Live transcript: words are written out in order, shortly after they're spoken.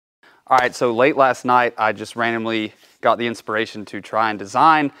All right, so late last night, I just randomly got the inspiration to try and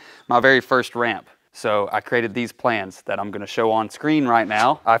design my very first ramp. So I created these plans that I'm gonna show on screen right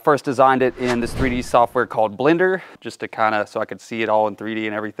now. I first designed it in this 3D software called Blender, just to so I could see it all in 3D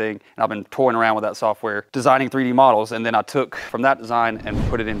and everything. And I've been toying around with that software, designing 3D models. And then I took from that design and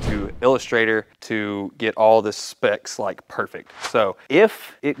put it into Illustrator to get all the specs like perfect. So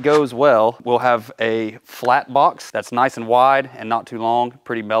if it goes well, we'll have a flat box that's nice and wide and not too long,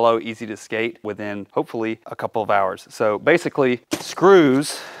 pretty mellow, easy to skate within hopefully a couple of hours. So basically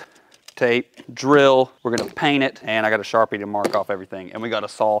screws, tape, drill, we're gonna paint it, and I got a Sharpie to mark off everything. And we got a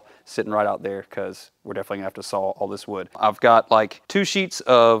saw sitting right out there because we're definitely gonna have to saw all this wood. I've got like 2 sheets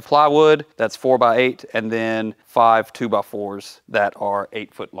of plywood that's 4x8 and then 5 2x4s that are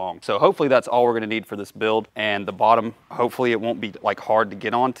 8 foot long. So hopefully that's all we're gonna need for this build. And the bottom, hopefully it won't be like hard to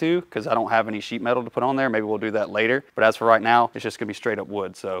get onto because I don't have any sheet metal to put on there. Maybe we'll do that later. But as for right now, it's just gonna be straight up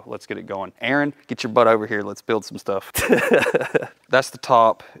wood. So let's get it going. Aaron, get your butt over here. Let's build some stuff. That's the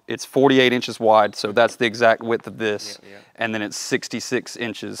top. It's 48 inches wide. So that's the exact width of this. Yeah. And then it's 66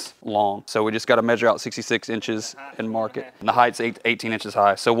 inches long. So we just got to measure out 66 inches and mark it. And the height's 18 inches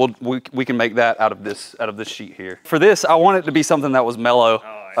high. So we can make that out of this sheet here. For this, I want it to be something that was mellow,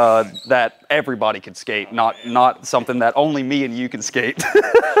 that everybody could skate, not something that only me and you can skate.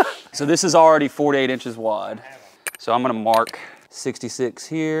 So this is already 48 inches wide. So I'm gonna mark 66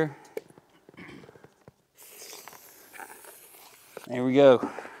 here. There we go.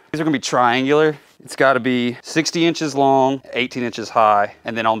 These are gonna be triangular. It's gotta be 60 inches long, 18 inches high,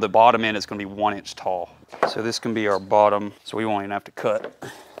 and then on the bottom end, it's gonna be 1 inch tall. So this can be our bottom, so we won't even have to cut.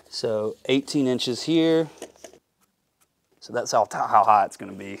 So 18 inches here. So that's how high it's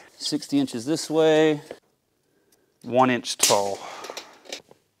gonna be. 60 inches this way, 1 inch tall.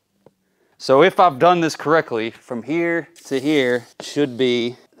 So if I've done this correctly, from here to here should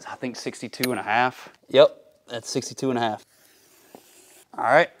be, I think 62 and a half. Yep, that's 62 and a half. All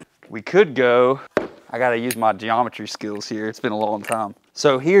right, we could go, I gotta use my geometry skills here. It's been a long time.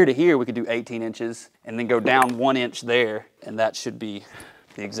 So here to here, we could do 18 inches and then go down 1 inch there. And that should be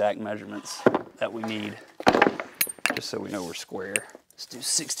the exact measurements that we need, just so we know we're square. Let's do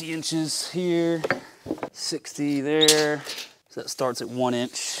 60 inches here, 60 there. So that starts at 1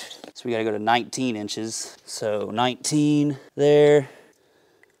 inch. So we gotta go to 19 inches. So 19 there.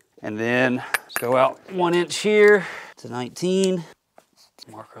 And then go out 1 inch here to 19.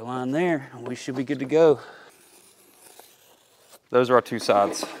 Mark our line there, and we should be good to go. Those are our 2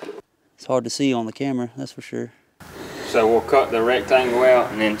 sides. It's hard to see on the camera, that's for sure. So we'll cut the rectangle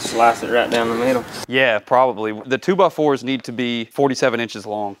out and then slice it right down the middle? Yeah, probably. The 2x4s need to be 47 inches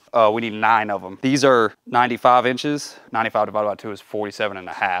long. We need 9 of them. These are 95 inches. 95 divided by 2 is 47 and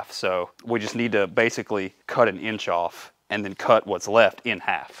a half. So we just need to basically cut 1 inch off and then cut what's left in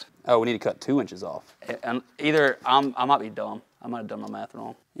half. Oh, we need to cut 2 inches off. And either, I might be dumb. I might have done my math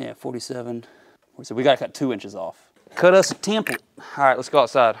wrong. Yeah, 47. So we gotta cut 2 inches off. Cut us a template. All right, let's go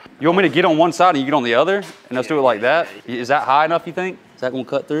outside. You want me to get on one side and you get on the other? And let's do it like that? Is that high enough, you think? Is that gonna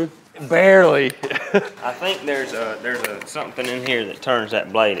cut through? Barely. I think there's something in here that turns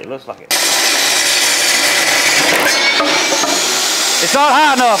that blade. It looks like it. It's not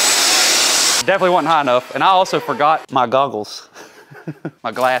high enough. Definitely wasn't high enough. And I also forgot my goggles.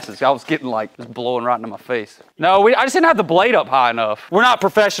 My glasses. I was getting like just blowing right into my face. No, I just didn't have the blade up high enough. We're not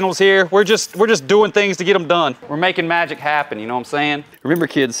professionals here. We're just doing things to get them done. We're making magic happen, you know what I'm saying? Remember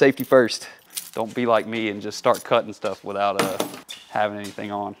kids, safety first. Don't be like me and just start cutting stuff without having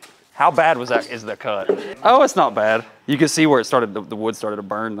anything on. How bad is the cut? Oh, it's not bad. You can see where it started, the wood started to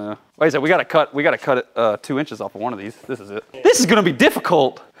burn though. Wait a second, we gotta cut it 2 inches off of one of these. This is it. This is gonna be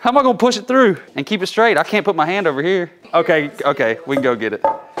difficult. How am I gonna push it through and keep it straight? I can't put my hand over here. Okay, we can go get it.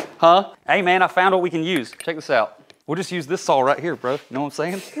 Huh? Hey man, I found what we can use. Check this out. We'll just use this saw right here, bro. You know what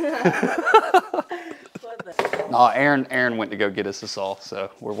I'm saying? No, Aaron went to go get us a saw,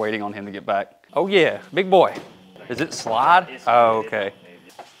 so we're waiting on him to get back. Oh yeah, big boy. Does it slide? Oh, okay.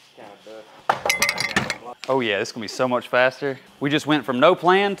 Oh yeah, this is gonna be so much faster. We just went from no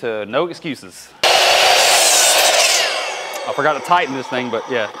plan to no excuses. I forgot to tighten this thing, but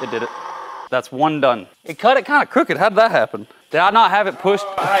yeah, it did it. That's one done. It cut it kind of crooked. How did that happen? Did I not have it pushed?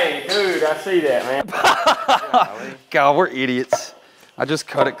 Oh, hey, dude, I see that, man. God, we're idiots. I just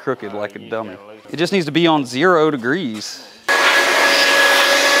cut it crooked like a dummy. It just needs to be on 0 degrees. All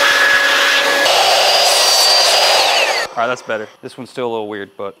right, that's better. This one's still a little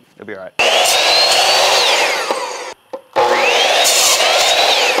weird, but it'll be all right.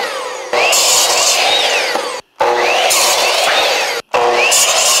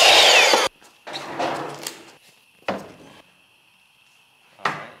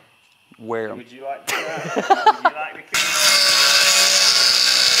 wear them. Would you like to try? Would you like to?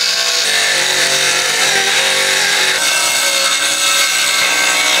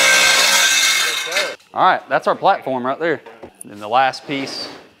 All right, that's our platform right there. And then the last piece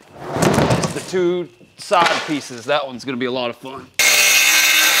is the 2 side pieces. That one's gonna be a lot of fun.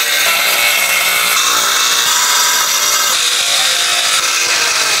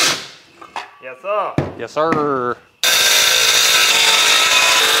 Yes, sir. Yes, sir.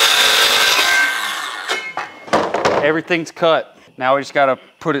 Everything's cut. Now we just gotta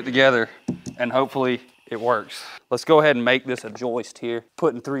put it together and hopefully it works. Let's go ahead and make this a joist here.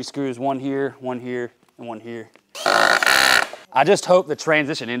 Putting 3 screws, one here, and one here. I just hope the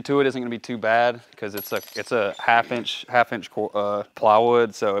transition into it isn't gonna be too bad because it's a half inch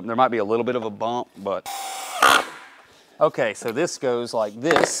plywood, so there might be a little bit of a bump, but. Okay, so this goes like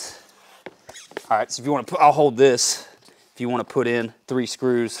this. All right, so if you wanna I'll hold this. If you wanna put in 3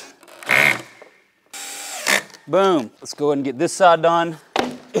 screws. Boom, let's go ahead and get this side done.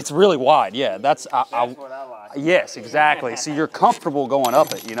 It's really wide, yeah, that's what I like. Yes, exactly. So you're comfortable going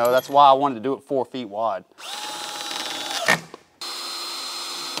up it, you know, that's why I wanted to do it 4 feet wide.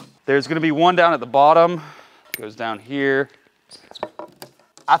 There's gonna be one down at the bottom, goes down here.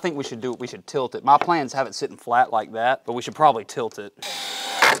 I think we should tilt it. My plans have it sitting flat like that, but we should probably tilt it.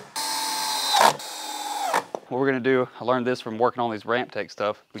 What we're gonna do, I learned this from working on these ramp tech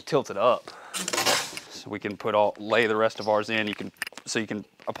stuff, we tilt it up. So we can lay the rest of ours in, so you can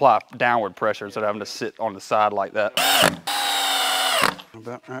apply downward pressure instead of having to sit on the side like that.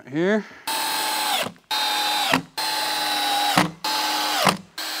 About right here.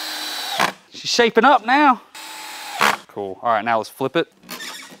 She's shaping up now. Cool, all right, now let's flip it.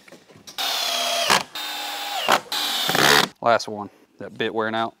 Last one, that bit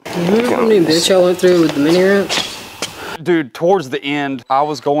wearing out. How many bits y'all went through with the mini ramp? Dude, towards the end, I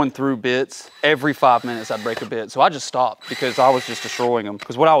was going through bits. Every 5 minutes I'd break a bit. So I just stopped because I was just destroying them.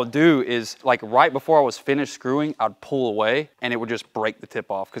 Because what I would do is, like right before I was finished screwing, I'd pull away and it would just break the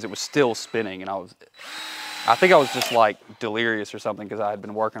tip off because it was still spinning. And I think I was just like delirious or something because I had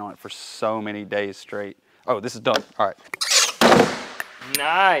been working on it for so many days straight. Oh, this is done. All right.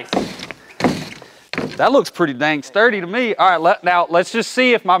 Nice. That looks pretty dang sturdy to me. All right, now let's just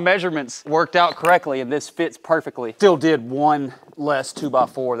see if my measurements worked out correctly and this fits perfectly. Still did one less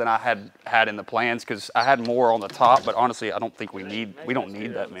 2x4 than I had in the plans because I had more on the top, but honestly, I don't think we don't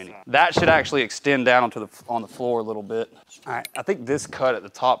need that many. That should actually extend down on the floor a little bit. All right, I think this cut at the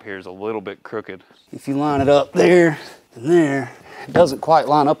top here is a little bit crooked. If you line it up there and there, it doesn't quite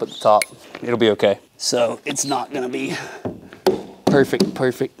line up at the top. It'll be okay. So it's not gonna be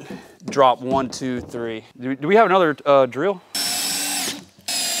perfect. Drop 1, 2, 3. Do we have another drill?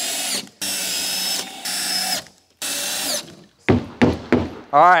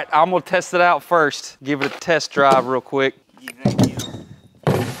 All right, I'm gonna test it out first. Give it a test drive real quick.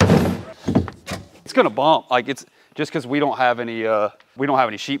 It's gonna bump, like it's just because we don't have any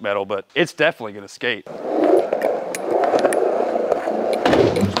sheet metal, but it's definitely gonna skate.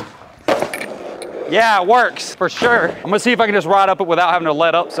 Yeah, it works, for sure. I'm gonna see if I can just ride up it without having to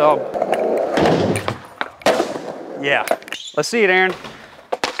let up, so. Yeah, let's see it, Aaron.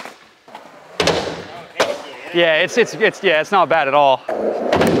 Yeah, it's not bad at all.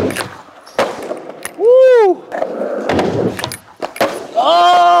 Woo!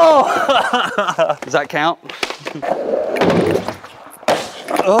 Oh! Does that count?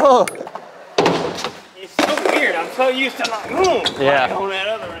 Oh! It's so weird, I'm so used to like, yeah. Like on that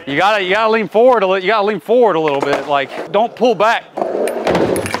other end. You gotta lean forward a little bit. Like, don't pull back.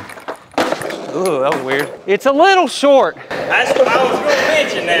 Ooh, that was weird. It's a little short. That's what I was going to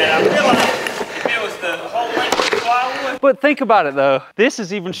mention that. I realized if it was the whole length of the plywood. But think about it though. This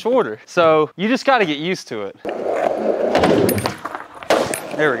is even shorter. So you just gotta get used to it.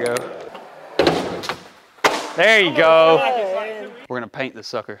 There we go. There you go. We're gonna paint this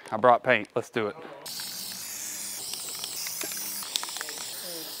sucker. I brought paint. Let's do it.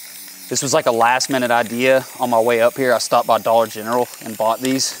 This was like a last minute idea on my way up here. I stopped by Dollar General and bought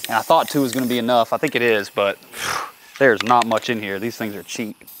these. And I thought 2 was gonna be enough. I think it is, but there's not much in here. These things are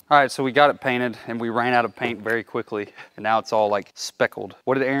cheap. All right, so we got it painted and we ran out of paint very quickly. And now it's all like speckled.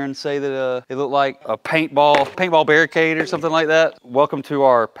 What did Aaron say that it looked like? A paintball barricade or something like that? Welcome to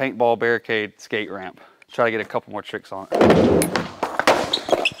our paintball barricade skate ramp. Try to get a couple more tricks on it.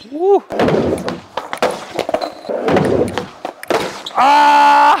 Woo!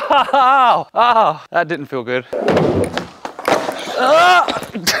 Oh, oh, that didn't feel good.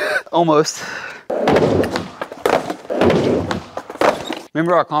 Almost.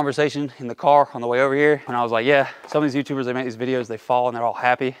 Remember our conversation in the car on the way over here? When I was like, yeah, some of these YouTubers, they make these videos, they fall and they're all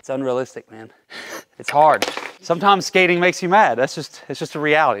happy. It's unrealistic, man. It's hard. Sometimes skating makes you mad. It's just a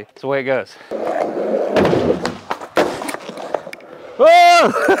reality. It's the way it goes.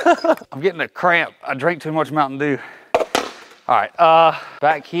 Whoa! I'm getting a cramp. I drank too much Mountain Dew. All right,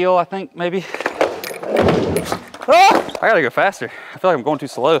 back heel, I think, maybe. Oh, I gotta go faster. I feel like I'm going too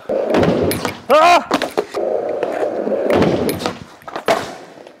slow. Ah!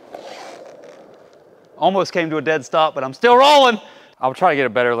 Almost came to a dead stop, but I'm still rolling. I'll try to get a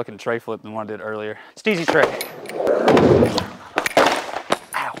better looking tray flip than what I did earlier. Steezy tray.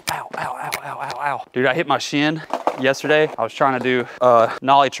 Ow, ow, ow, ow, ow, ow, ow. Dude, I hit my shin yesterday. I was trying to do a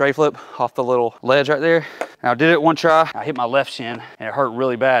nollie tray flip off the little ledge right there. And I did it one try. I hit my left shin and it hurt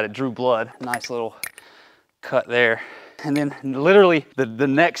really bad. It drew blood. Nice little cut there. And then literally the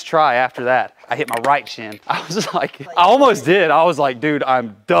next try after that, I hit my right shin. I was like, I almost did. I was like, dude,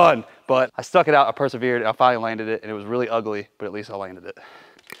 I'm done. But I stuck it out, I persevered, and I finally landed it, and it was really ugly, but at least I landed it.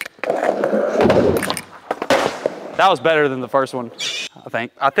 That was better than the first one, I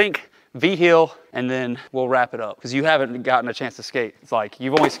think. I think V-heel, and then we'll wrap it up, because you haven't gotten a chance to skate. It's like,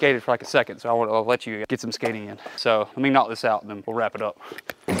 you've only skated for like a second, so I'll let you get some skating in. So let me knock this out, and then we'll wrap it up.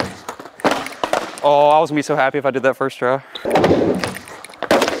 Oh, I was gonna be so happy if I did that first try.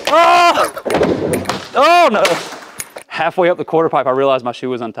 Oh! Oh no! Halfway up the quarter pipe, I realized my shoe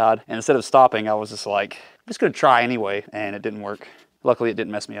was untied. And instead of stopping, I was just like, I'm just gonna try anyway. And it didn't work. Luckily, it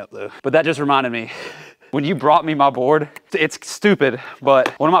didn't mess me up though. But that just reminded me, when you brought me my board, it's stupid, but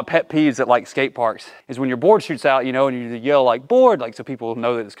one of my pet peeves at like skate parks is when your board shoots out, you know, and you yell like board, like so people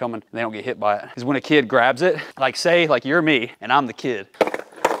know that it's coming and they don't get hit by it. Is when a kid grabs it, like say like you're me and I'm the kid.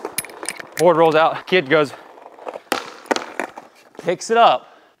 Board rolls out, kid goes, picks it up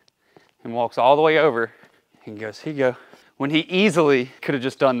and walks all the way over and goes, here you go. When he easily could have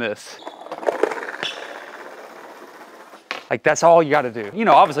just done this. Like that's all you gotta do. You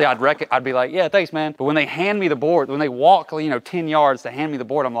know, obviously I'd be like, yeah, thanks man. But when they hand me the board, when they walk, you know, 10 yards to hand me the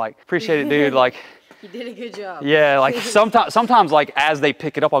board, I'm like, appreciate it, dude. Like, you did a good job. Yeah, like sometimes like as they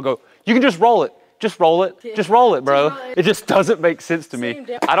pick it up, I'll go, you can just roll it. Just roll it. Just roll it, bro. It just doesn't make sense to me.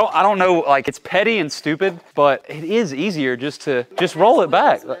 I don't know, like it's petty and stupid, but it is easier just to roll it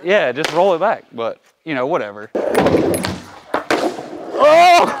back. Yeah, just roll it back. But you know, whatever.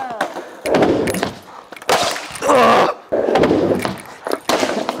 Oh!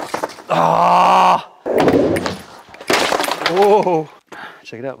 Ah! Whoa!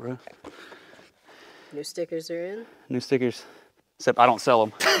 Check it out, bro. New stickers are in. New stickers. Except I don't sell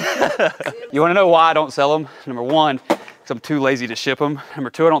them. You wanna know why I don't sell them? Number one, because I'm too lazy to ship them. Number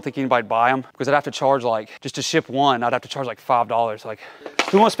two, I don't think anybody'd buy them because I'd have to charge like, just to ship one, I'd have to charge like $5. Like,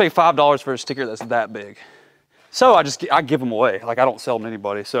 who wants to pay $5 for a sticker that's that big? So I give them away. Like I don't sell them to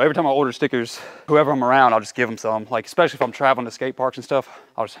anybody. So every time I order stickers, whoever I'm around, I'll just give them some. Like, especially if I'm traveling to skate parks and stuff,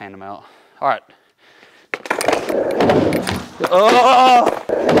 I'll just hand them out. All right. Oh!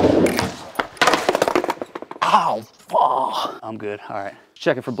 Oh, fuck. I'm good, all right.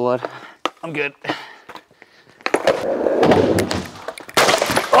 Checking for blood. I'm good.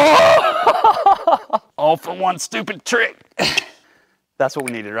 Oh! All for one stupid trick. That's what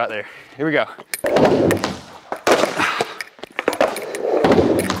we needed right there. Here we go.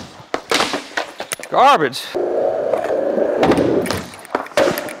 Garbage.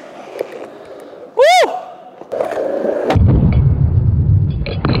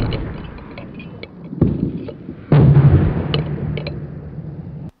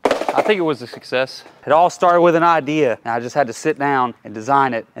 I think it was a success. It all started with an idea, and I just had to sit down and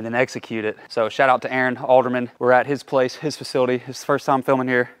design it and then execute it. So shout out to Aaron Alderman. We're at his place, his facility. It's the first time filming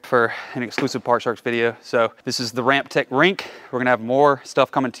here for an exclusive Park Sharks video. So this is the Ramp Tech rink. We're gonna have more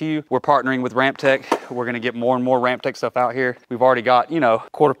stuff coming to you. We're partnering with Ramp Tech. We're gonna get more and more Ramp Tech stuff out here. We've already got, you know,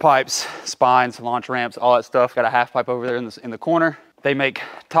 quarter pipes, spines, launch ramps, all that stuff. Got a half pipe over there in the corner. They make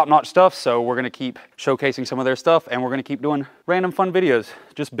top-notch stuff, so we're gonna keep showcasing some of their stuff, and we're gonna keep doing random fun videos.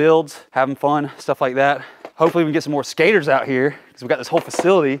 Just builds, having fun, stuff like that. Hopefully we can get some more skaters out here, because we've got this whole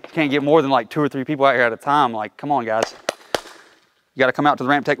facility. Can't get more than like 2 or 3 people out here at a time. Like, come on guys. You gotta come out to the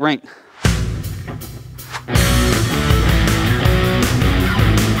Ramp Tech rink.